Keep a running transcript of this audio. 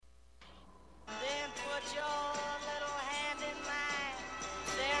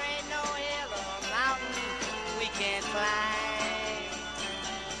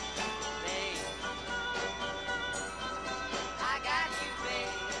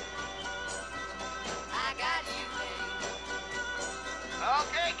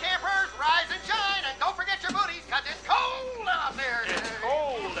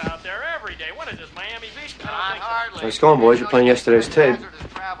Hardly. Nice going, boys. You're playing yesterday's tape.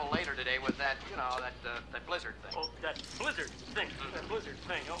 Hazardous travel later today with that, that blizzard thing. Oh, that blizzard thing. That blizzard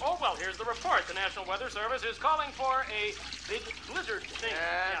thing. Oh, well, here's the report. The National Weather Service is calling for a big blizzard thing.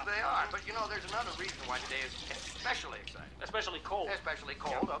 Yes, they are. But, there's another reason why today is especially exciting. Especially cold. Especially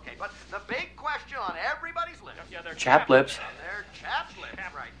cold, okay. But the big question on everybody's lips. Yeah, they're Chap lips. They're chap lips.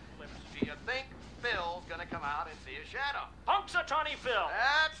 Chap Right. lips. Do you think Phil's gonna come out and see a shadow? Punxsutawney Phil.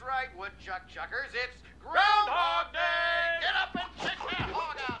 That's right, woodchuck chuckers. It's Groundhog Day! Get up and kick that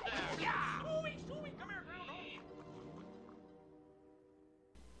hog out there! Yeah! Stewie, come here, Groundhog.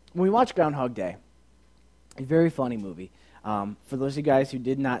 When we watch Groundhog Day, a very funny movie. For those of you guys who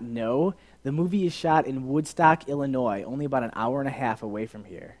did not know, the movie is shot in Woodstock, Illinois, only about an hour and a half away from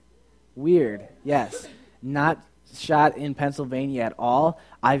here. Weird, yes. Not shot in Pennsylvania at all.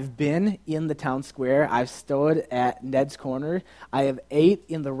 I've been in the town square. I've stood at Ned's Corner. I have ate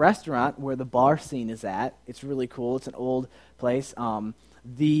in the restaurant where the bar scene is at. It's really cool. It's an old place.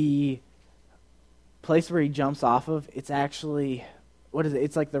 The place where he jumps off of, it's actually, what is it?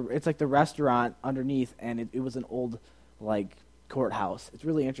 It's like the restaurant underneath, and it was an old courthouse. It's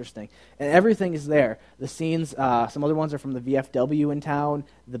really interesting, and everything is there. The scenes, some other ones are from the VFW in town.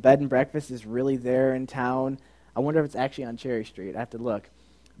 The bed and breakfast is really there in town. I wonder if it's actually on Cherry Street. I have to look,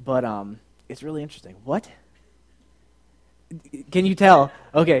 but it's really interesting. What? Can you tell?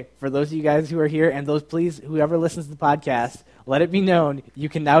 Okay, for those of you guys who are here, and those, please, whoever listens to the podcast, let it be known, you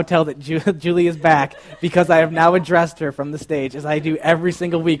can now tell that Julie is back because I have now addressed her from the stage, as I do every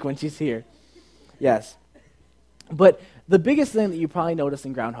single week when she's here. Yes. But the biggest thing that you probably noticed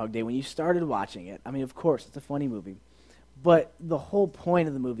in Groundhog Day when you started watching it, I mean, of course, it's a funny movie, but the whole point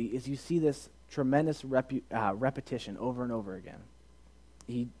of the movie is you see this tremendous repetition over and over again.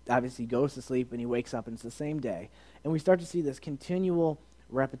 He obviously goes to sleep and he wakes up and it's the same day. And we start to see this continual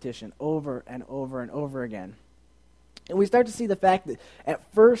repetition over and over and over again. And we start to see the fact that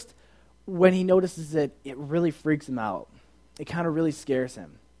at first, when he notices it, it really freaks him out. It kind of really scares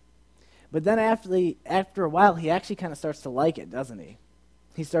him. But then after a while, he actually kind of starts to like it, doesn't he?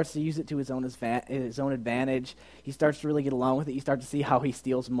 He starts to use it to his own advantage. He starts to really get along with it. You start to see how he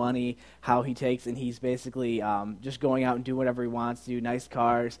steals money, how he takes, and he's basically just going out and doing whatever he wants to, nice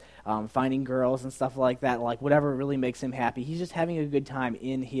cars, finding girls and stuff like that, like whatever really makes him happy. He's just having a good time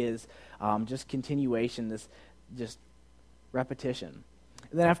in his just continuation, this just repetition.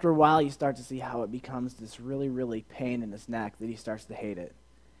 And then after a while, you start to see how it becomes this really, really pain in his neck that he starts to hate it.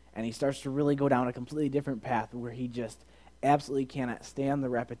 And he starts to really go down a completely different path where he just absolutely cannot stand the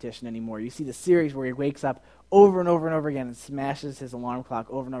repetition anymore. You see the series where he wakes up over and over and over again and smashes his alarm clock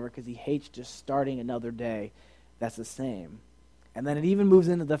over and over because he hates just starting another day that's the same. And then it even moves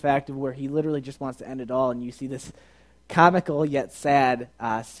into the fact of where he literally just wants to end it all, and you see this comical yet sad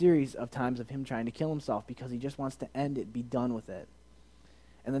series of times of him trying to kill himself because he just wants to end it, be done with it.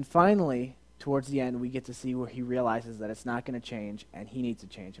 And then finally, towards the end, we get to see where he realizes that it's not going to change and he needs to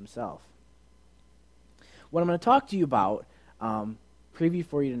change himself. What I'm going to talk to you about, preview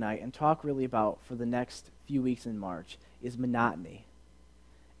for you tonight, and talk really about for the next few weeks in March, is monotony.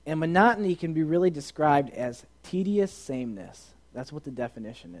 And monotony can be really described as tedious sameness. That's what the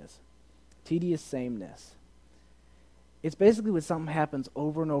definition is. Tedious sameness. It's basically when something happens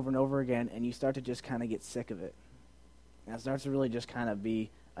over and over and over again, and you start to just kind of get sick of it. And it starts to really just kind of be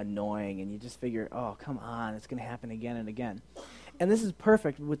annoying, and you just figure, oh, come on, it's going to happen again and again. And this is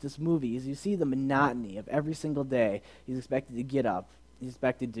perfect with this movie, is you see the monotony of every single day. He's expected to get up. He's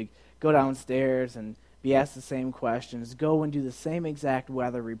expected to go downstairs and be asked the same questions, go and do the same exact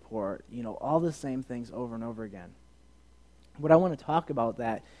weather report, all the same things over and over again. What I want to talk about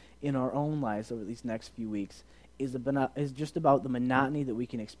that in our own lives over these next few weeks is just about the monotony that we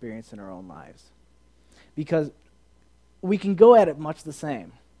can experience in our own lives. Because we can go at it much the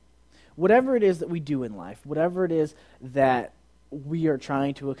same. Whatever it is that we do in life, whatever it is that we are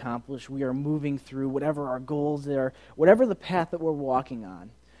trying to accomplish, we are moving through, whatever our goals are, whatever the path that we're walking on,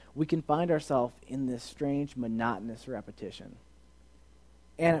 we can find ourselves in this strange, monotonous repetition.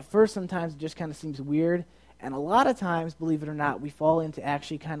 And at first, sometimes it just kind of seems weird, and a lot of times, believe it or not, we fall into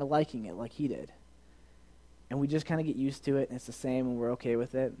actually kind of liking it like he did. And we just kind of get used to it, and it's the same, and we're okay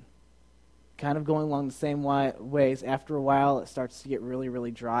with it. Kind of going along the same ways. After a while, it starts to get really,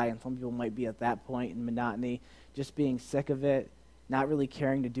 really dry, and some people might be at that point in monotony, just being sick of it, not really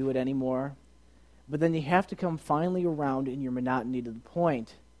caring to do it anymore. But then you have to come finally around in your monotony to the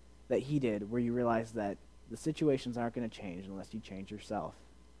point that he did, where you realize that the situations aren't going to change unless you change yourself.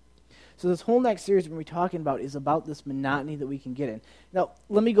 So this whole next series we're going to be talking about is about this monotony that we can get in. Now,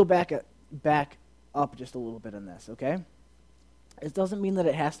 let me go back up just a little bit on this, okay? It doesn't mean that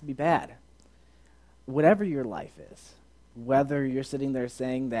it has to be bad. whatever your life is, whether you're sitting there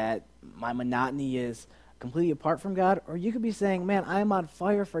saying that my monotony is completely apart from God, or you could be saying, man, I'm on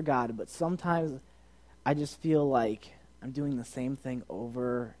fire for God, but sometimes I just feel like I'm doing the same thing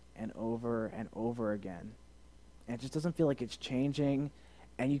over and over and over again. And it just doesn't feel like it's changing.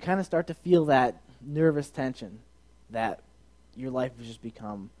 And you kind of start to feel that nervous tension that your life has just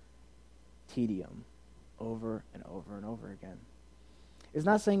become tedium over and over and over again. It's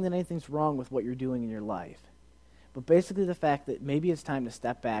not saying that anything's wrong with what you're doing in your life, but basically the fact that maybe it's time to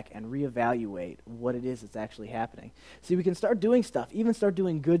step back and reevaluate what it is that's actually happening. See, we can start doing stuff, even start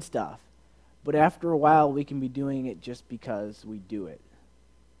doing good stuff, but after a while we can be doing it just because we do it.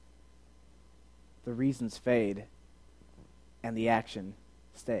 The reasons fade and the action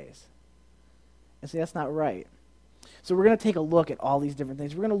stays. And see, that's not right. So we're going to take a look at all these different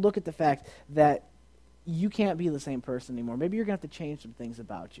things. We're going to look at the fact that you can't be the same person anymore. Maybe you're going to have to change some things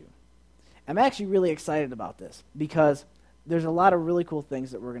about you. I'm actually really excited about this because there's a lot of really cool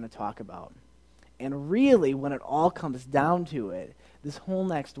things that we're going to talk about. And really, when it all comes down to it, this whole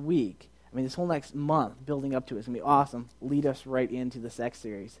next week, this whole next month building up to it's going to be awesome, lead us right into the sex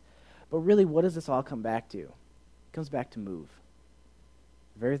series. But really, what does this all come back to? It comes back to move.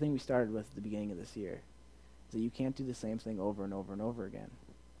 The very thing we started with at the beginning of this year is that you can't do the same thing over and over and over again.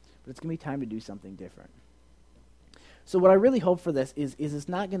 But it's going to be time to do something different. So what I really hope for this is it's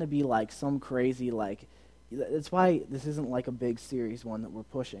not going to be like some crazy, that's why this isn't like a big series one that we're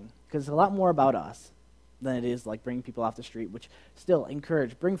pushing. Because it's a lot more about us than it is like bringing people off the street, which still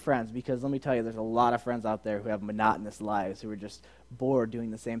encourage, bring friends, because let me tell you, there's a lot of friends out there who have monotonous lives, who are just bored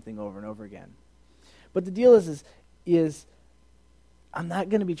doing the same thing over and over again. But the deal is I'm not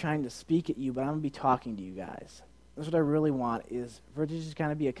going to be trying to speak at you, but I'm going to be talking to you guys. That's what I really want, is for it to just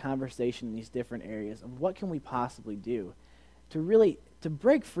kind of be a conversation in these different areas of what can we possibly do to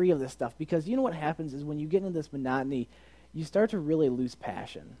break free of this stuff. Because you know what happens is when you get into this monotony, you start to really lose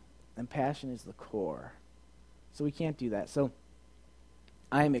passion. And passion is the core. So we can't do that. So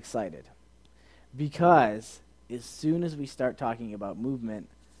I am excited. Because as soon as we start talking about movement,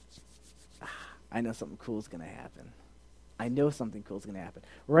 I know something cool is going to happen. I know something cool is going to happen.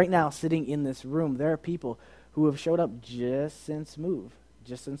 Right now, sitting in this room, there are people who have showed up just since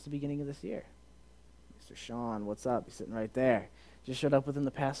the beginning of this year. Mr. Sean, what's up? He's sitting right there. Just showed up within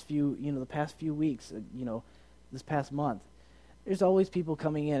the past few weeks, this past month. There's always people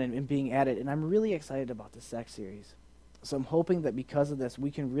coming in and being added, and I'm really excited about the sex series. So I'm hoping that because of this, we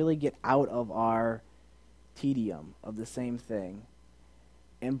can really get out of our tedium of the same thing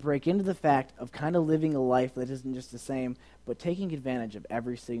and break into the fact of kind of living a life that isn't just the same, but taking advantage of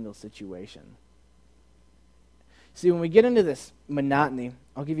every single situation. See, when we get into this monotony,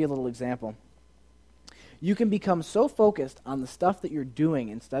 I'll give you a little example. You can become so focused on the stuff that you're doing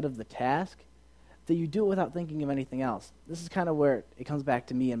instead of the task that you do it without thinking of anything else. This is kind of where it comes back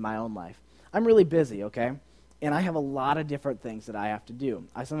to me in my own life. I'm really busy, okay? And I have a lot of different things that I have to do.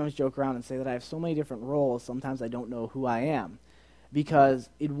 I sometimes joke around and say that I have so many different roles, sometimes I don't know who I am. Because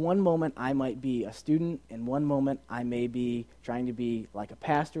in one moment I might be a student, in one moment I may be trying to be like a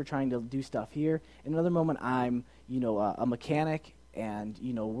pastor, trying to do stuff here. In another moment I'm, a mechanic and,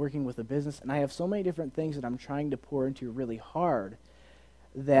 working with a business. And I have so many different things that I'm trying to pour into really hard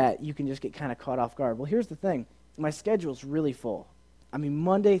that you can just get kind of caught off guard. Well, here's the thing. My schedule's really full.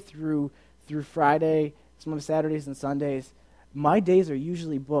 Monday through Friday, some of Saturdays and Sundays, my days are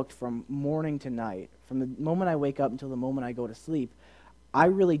usually booked from morning to night. From the moment I wake up until the moment I go to sleep, I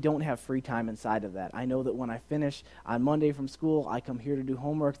really don't have free time inside of that. I know that when I finish on Monday from school, I come here to do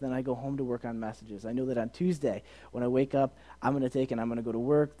homework, then I go home to work on messages. I know that on Tuesday, when I wake up, I'm going to go to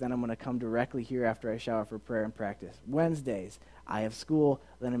work, then I'm going to come directly here after I shower for prayer and practice. Wednesdays, I have school,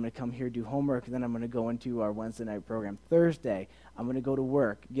 then I'm going to come here, do homework, then I'm going to go into our Wednesday night program. Thursday, I'm going to go to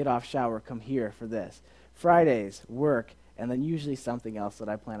work, get off shower, come here for this. Fridays, work, and then usually something else that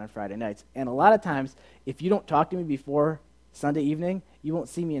I plan on Friday nights. And a lot of times, if you don't talk to me before Sunday evening, you won't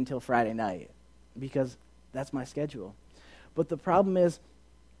see me until Friday night because that's my schedule. But the problem is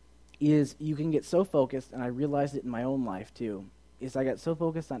you can get so focused, and I realized it in my own life too, is I got so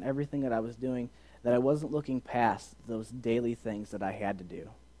focused on everything that I was doing that I wasn't looking past those daily things that I had to do.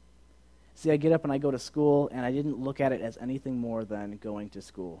 See, I get up and I go to school, and I didn't look at it as anything more than going to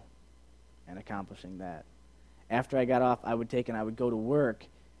school and accomplishing that. After I got off, I would go to work,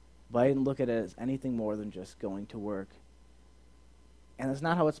 but I didn't look at it as anything more than just going to work. And that's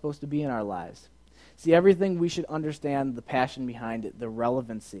not how it's supposed to be in our lives. See, everything we should understand the passion behind it, the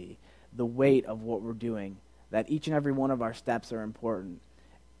relevancy, the weight of what we're doing, that each and every one of our steps are important.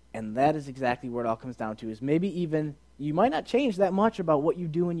 And that is exactly where it all comes down to, is maybe even you might not change that much about what you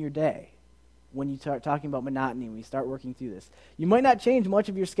do in your day. when you start talking about monotony, when you start working through this. You might not change much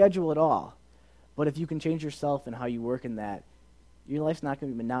of your schedule at all, but if you can change yourself and how you work in that, your life's not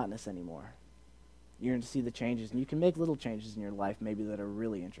going to be monotonous anymore. You're going to see the changes, and you can make little changes in your life maybe that are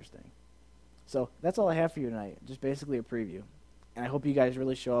really interesting. So that's all I have for you tonight, just basically a preview. And I hope you guys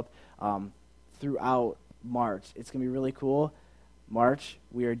really show up throughout March. It's going to be really cool. March,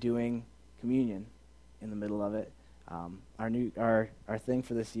 we are doing communion in the middle of it. Our thing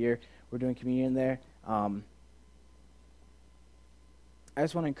for this year, we're doing communion there. I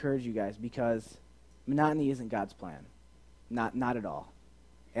just want to encourage you guys because monotony isn't God's plan. Not at all.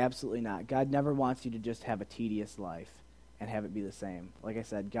 Absolutely not. God never wants you to just have a tedious life and have it be the same. Like I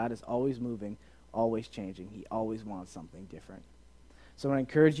said, God is always moving, always changing. He always wants something different. So I want to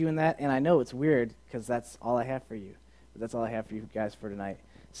encourage you in that, and I know it's weird because that's all I have for you. But that's all I have for you guys for tonight.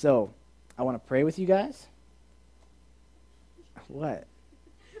 So I want to pray with you guys. What?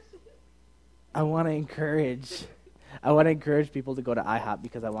 I want to encourage people to go to IHOP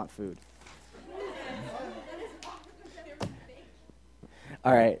because I want food.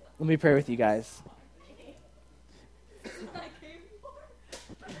 All right, let me pray with you guys.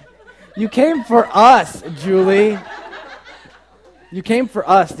 You came for us, Julie. You came for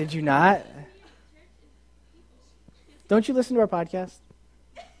us, did you not? Don't you listen to our podcast?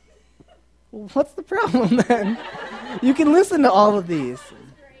 Well, what's the problem then? You can listen to all of these.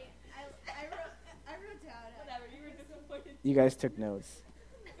 I wrote down. Whatever, you were disappointed. You guys took notes.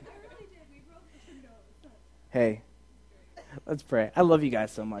 I really did. We wrote the notes. Hey, let's pray. I love you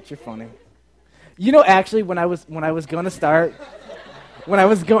guys so much. You're funny. You know, actually, when I was going to start,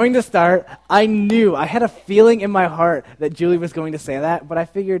 I knew, I had a feeling in my heart that Julie was going to say that, but I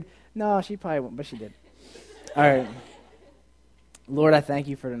figured, no, she probably won't, but she did. All right. Lord, I thank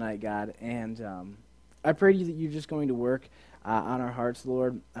you for tonight, God, and I pray to you that you're just going to work on our hearts,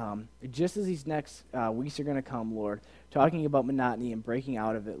 Lord. Just as these next weeks are going to come, Lord, talking about monotony and breaking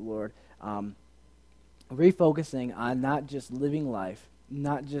out of it, Lord, refocusing on not just living life,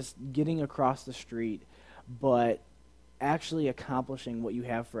 not just getting across the street, but actually accomplishing what you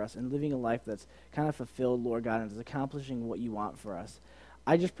have for us and living a life that's kind of fulfilled, Lord God, and is accomplishing what you want for us.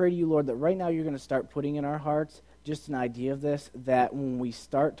 I just pray to you, Lord, that right now you're going to start putting in our hearts just an idea of this, that when we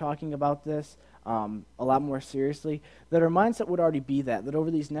start talking about this a lot more seriously, that our mindset would already be that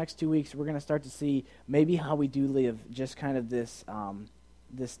over these next 2 weeks we're going to start to see maybe how we do live just kind of this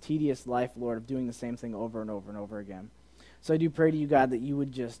this tedious life, Lord, of doing the same thing over and over and over again. So I do pray to you, God, that you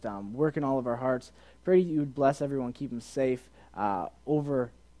would just work in all of our hearts. Pray that you would bless everyone, keep them safe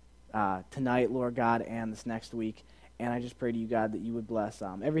over tonight, Lord God, and this next week. And I just pray to you, God, that you would bless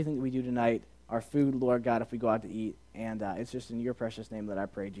everything that we do tonight, our food, Lord God, if we go out to eat. And it's just in your precious name that I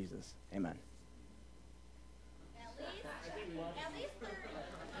pray, Jesus. Amen.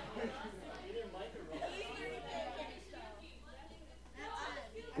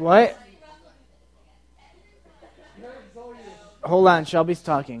 What? Hold on, Shelby's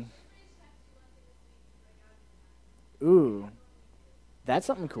talking. Ooh, that's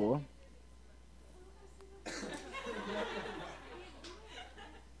something cool.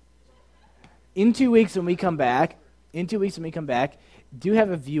 In 2 weeks when we come back, do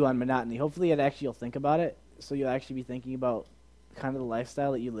have a view on monotony. Hopefully you'll think about it, so you'll actually be thinking about kind of the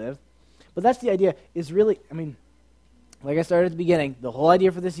lifestyle that you live. But that's the idea, is really, like I started at the beginning, the whole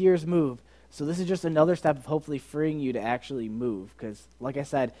idea for this year is move. So this is just another step of hopefully freeing you to actually move. Because, like I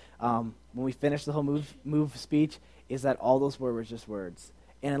said, when we finish the whole move speech, is that all those were just words.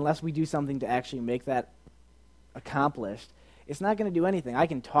 And unless we do something to actually make that accomplished, it's not going to do anything. I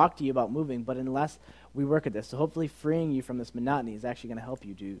can talk to you about moving, but unless we work at this. So hopefully freeing you from this monotony is actually going to help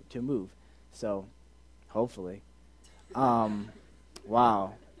you to move. So, hopefully.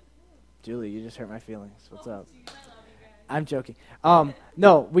 Wow. Julie, you just hurt my feelings. What's up? I'm joking.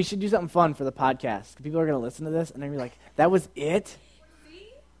 No, we should do something fun for the podcast. People are going to listen to this, and they're going to be like, that was it?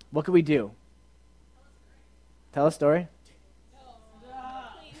 What could we do? Tell a story?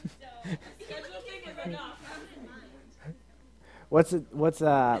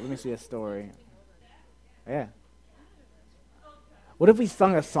 Let me see a story. Yeah. What if we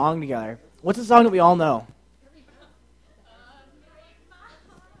sung a song together? What's a song that we all know?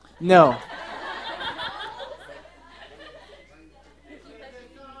 No.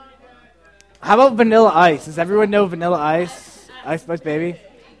 How about Vanilla Ice? Does everyone know Vanilla Ice? Ice Ice Baby?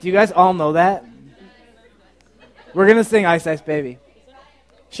 Do you guys all know that? We're going to sing Ice Ice Baby.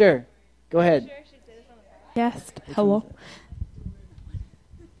 Sure. Go ahead. Yes. Hello.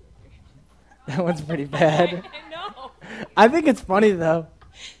 That one's pretty bad. I know. I think it's funny, though.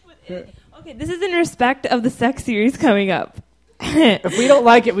 Okay, this is in respect of the sex series coming up. If we don't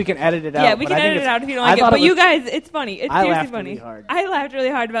like it, we can edit it out. Yeah, we but can I think edit it it's- out if you don't I like it. thought But you was- guys, it's funny. It's I seriously laughed funny. really hard. I laughed really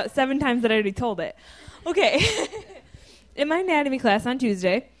hard about 7 times that I already told it. Okay. In my anatomy class on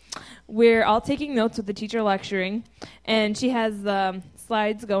Tuesday, we're all taking notes with the teacher lecturing, and she has the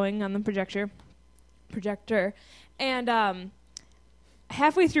slides going on the projector. And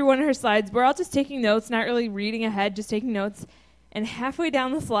halfway through one of her slides, we're all just taking notes, not really reading ahead, just taking notes. And halfway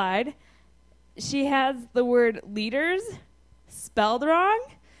down the slide, she has the word leaders spelled wrong.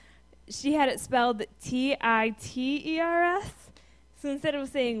 She had it spelled T-I-T-E-R-S. So instead of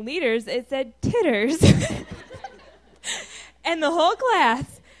saying leaders, it said titters. And the whole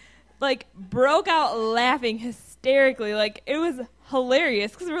class, broke out laughing hysterically. It was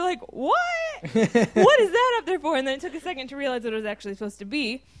hilarious because we're like, what? What is that up there for? And then it took a second to realize what it was actually supposed to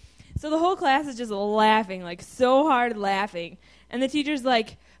be. So the whole class is just laughing, so hard laughing. And the teacher's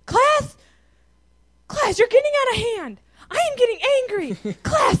like, Class, you're getting out of hand. I am getting angry.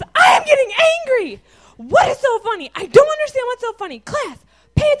 Class, I am getting angry. What is so funny? I don't understand what's so funny. Class,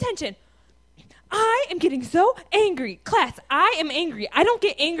 pay attention. I am getting so angry. Class, I am angry. I don't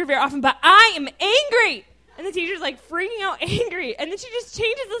get angry very often, but I am angry. And the teacher's freaking out angry. And then she just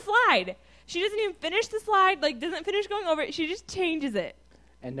changes the slide. She doesn't even finish the slide, doesn't finish going over it. She just changes it.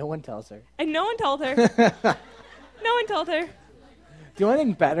 And no one tells her. And no one told her. No one told her. The only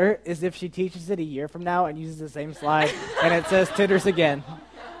thing better is if she teaches it a year from now and uses the same slide and it says titters again.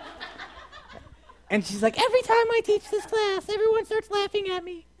 And she's like, every time I teach this class, everyone starts laughing at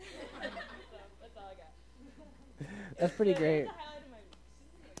me. That's pretty great.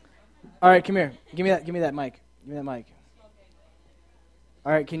 All right, come here. Give me that mic. Give me that mic.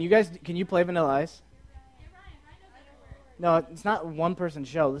 All right, can you play Vanilla Ice? No, it's not one person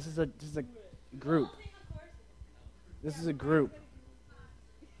show. This is a group. This is a group.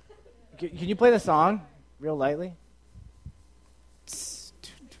 Can you play the song real lightly?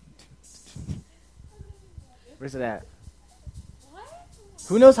 Where's it at?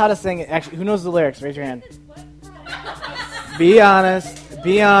 Who knows how to sing it? Actually, who knows the lyrics? Raise your hand. Be honest.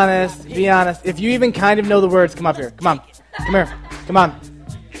 Be honest. Be honest. If you even kind of know the words, come up here. Come on. Come here. Come on.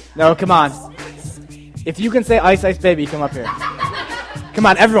 No, come on. If you can say Ice Ice Baby, come up here. Come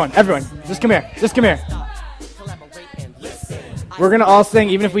on, everyone. Just come here. Just come here. We're going to all sing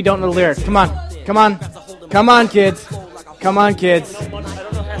even if we don't know the lyrics. Come on. Come on. Come on, kids. Come on, kids. I don't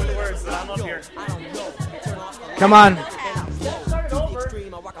know half the words, but I'm up here. Come on.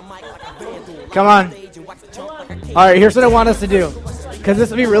 Come on. All right, here's what I want us to do, because this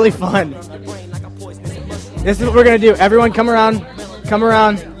will be really fun. This is what we're going to do. Everyone come around. Come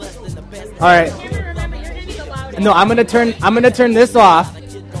around. All right. No, I'm going to turn this off.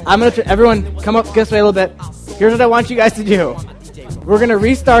 Everyone come up this way a little bit. Here's what I want you guys to do. We're going to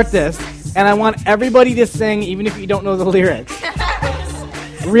restart this, and I want everybody to sing even if you don't know the lyrics.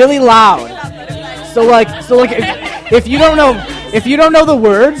 Really loud. So if you don't know the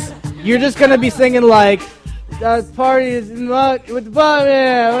words, you're just going to be singing parties with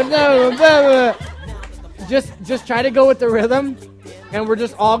the just try to go with the rhythm, and we're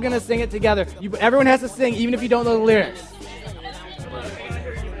just all going to sing it together. Everyone has to sing even if you don't know the lyrics.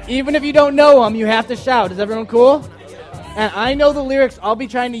 Even if you don't know them, you have to shout. Is everyone cool? And I know the lyrics. I'll be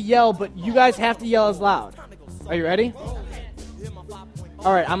trying to yell, but you guys have to yell as loud. Are you ready?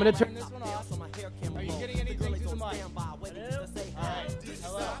 All right, I'm going to turn this one off. Are you getting anything to the mic? All right.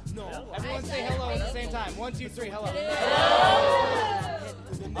 Hello. Everyone say hello at the same time. 1, 2, 3, hello.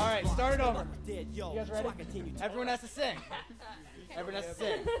 All right, start it over. You guys ready? Everyone has to sing. Everyone has to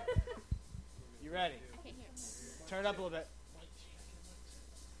sing. You ready? Turn it up a little bit.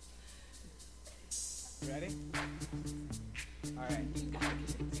 You ready? All right.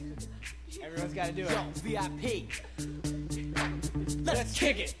 Everyone's got to do it. Yo, VIP. Let's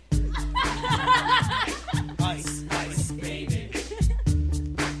kick it. Ice, ice, baby.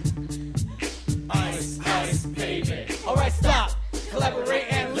 Ice, ice, baby. Alright, stop. Collaborate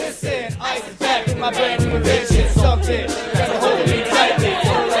and listen. Ice is back with my brand new invention. Something that's holding me tightly.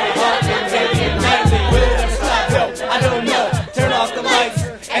 Feel like heart and baby and nightly. Will it ever stop? Yo, I don't know. Turn off the lights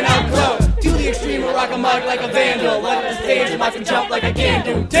and I'll glow. To the extreme, we'll rock a mic like a vandal. Let the stage and I can jump like I can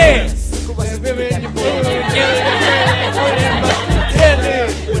do. Dance!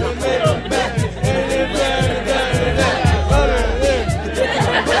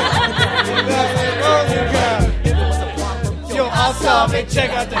 Yo, I'll solve it. Check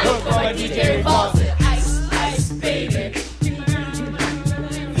out the hook on my DJ Faucet. Ice, ice, baby.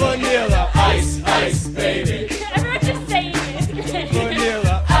 Vanilla, ice, ice, baby. Everyone just saying it.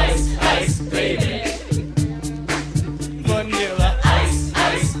 Vanilla, Ice, ice, baby. vanilla. Ice,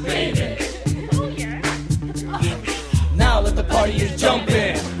 ice, baby. Now let the party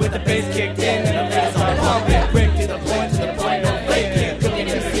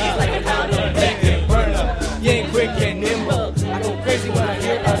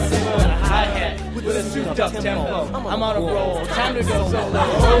tempo. I'm on a roll. Time to go solo.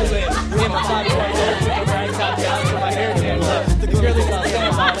 Rolling. Me and my body right there. With the right top down to my hair damn low. The girlies on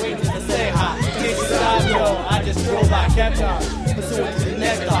standby waiting to say hi. Did you stop? No, I just drove by. Kept on. Pursuing to the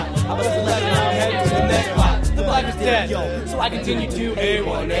next thought. I was 11, I'm heading to the next spot. The block is dead, so I continue to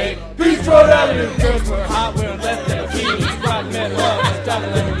A18. Beach Road Avenue. Girls were hot, wearing less than bikinis. Rock men love, just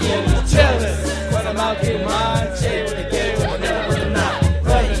driving Lamborghinis. Chillin'. When I'm out getting mine, shit with the game, whenever with the knot.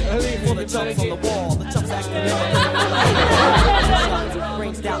 For the chunks on the wall, the chunks acting up.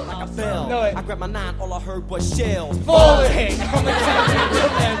 Rings down like a bell. No, I grabbed my 9, all I heard was shells falling on the ground.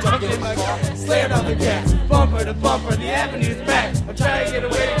 And jumped in my car, slammed on the gas. Bumper to bumper, the avenue's back. I'm trying to get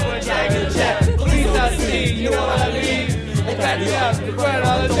away from a jagged chat. Police out to me, you know what I mean? They pat me up to burn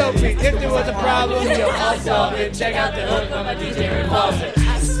all the dope beat. If there was a problem, I'll solve it. Check out the hook on my DJ Repulsor.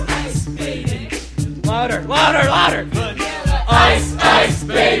 Ice, baby. Louder, louder, louder. Ice, ice,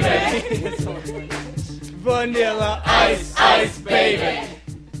 baby. Vanilla ice, ice, baby.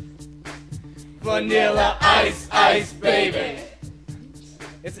 Vanilla ice, ice, baby.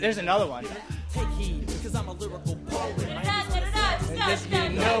 There's another one. Take heed, because I'm a lyrical poet. And just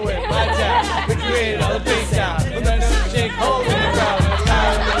getting nowhere, my time. We created all the big sound. We're gonna shake holes in the crowd. It's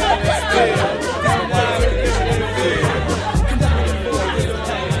time to let it spill. Now we're in the field. Conducting the boy with a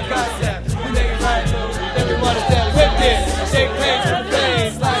tiny concept. We make it right, everyone is there. Whip this, shake hands with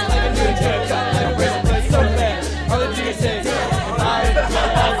flames. Slide like a ninja, cut like a wrist blade so fast. All the G's say, I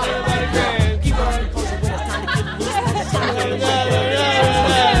everybody grand. Keep on posing when it's time to get loose.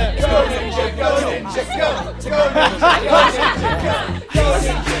 Go ninja, go ninja, go. Go ninja, go ninja, go. Go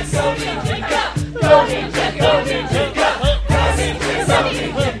ninja, go ninja, go. Go ninja, go ninja, go. Go ninja, go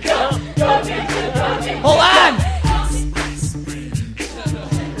ninja, go. Go ninja, go ninja. Hold on.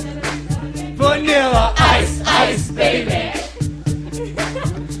 Vanilla ice, ice, baby.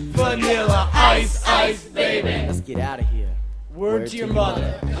 Vanilla ice, ice, baby. Let's get out of here. Word to your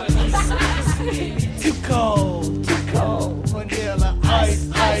mother. Too cold, too cold. Vanilla ice,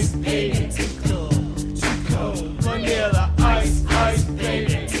 ice, baby. Too cold, too cold. Vanilla ice, ice,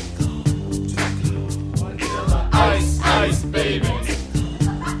 baby. Too cold, too cold. Vanilla ice, ice, baby.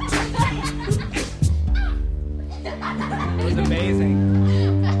 It was amazing.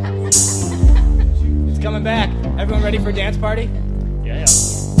 It's coming back. Everyone ready for a dance party? Yeah.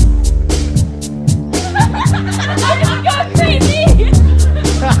 I'm going crazy!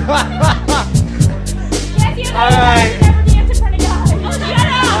 Alright. Never dance in front of God. Shut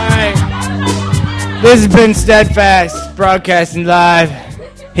up! Alright. This has been Steadfast, broadcasting live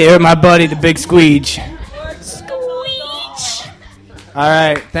here with my buddy, the Big Squeege. Squeech!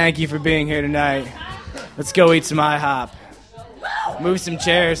 Alright, thank you for being here tonight. Let's go eat some IHOP. Move some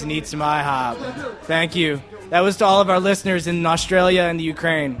chairs and eat some IHOP. Thank you. That was to all of our listeners in Australia and the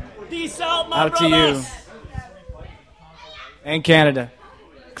Ukraine. Peace out, my Out to you. And Canada.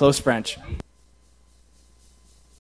 Close French.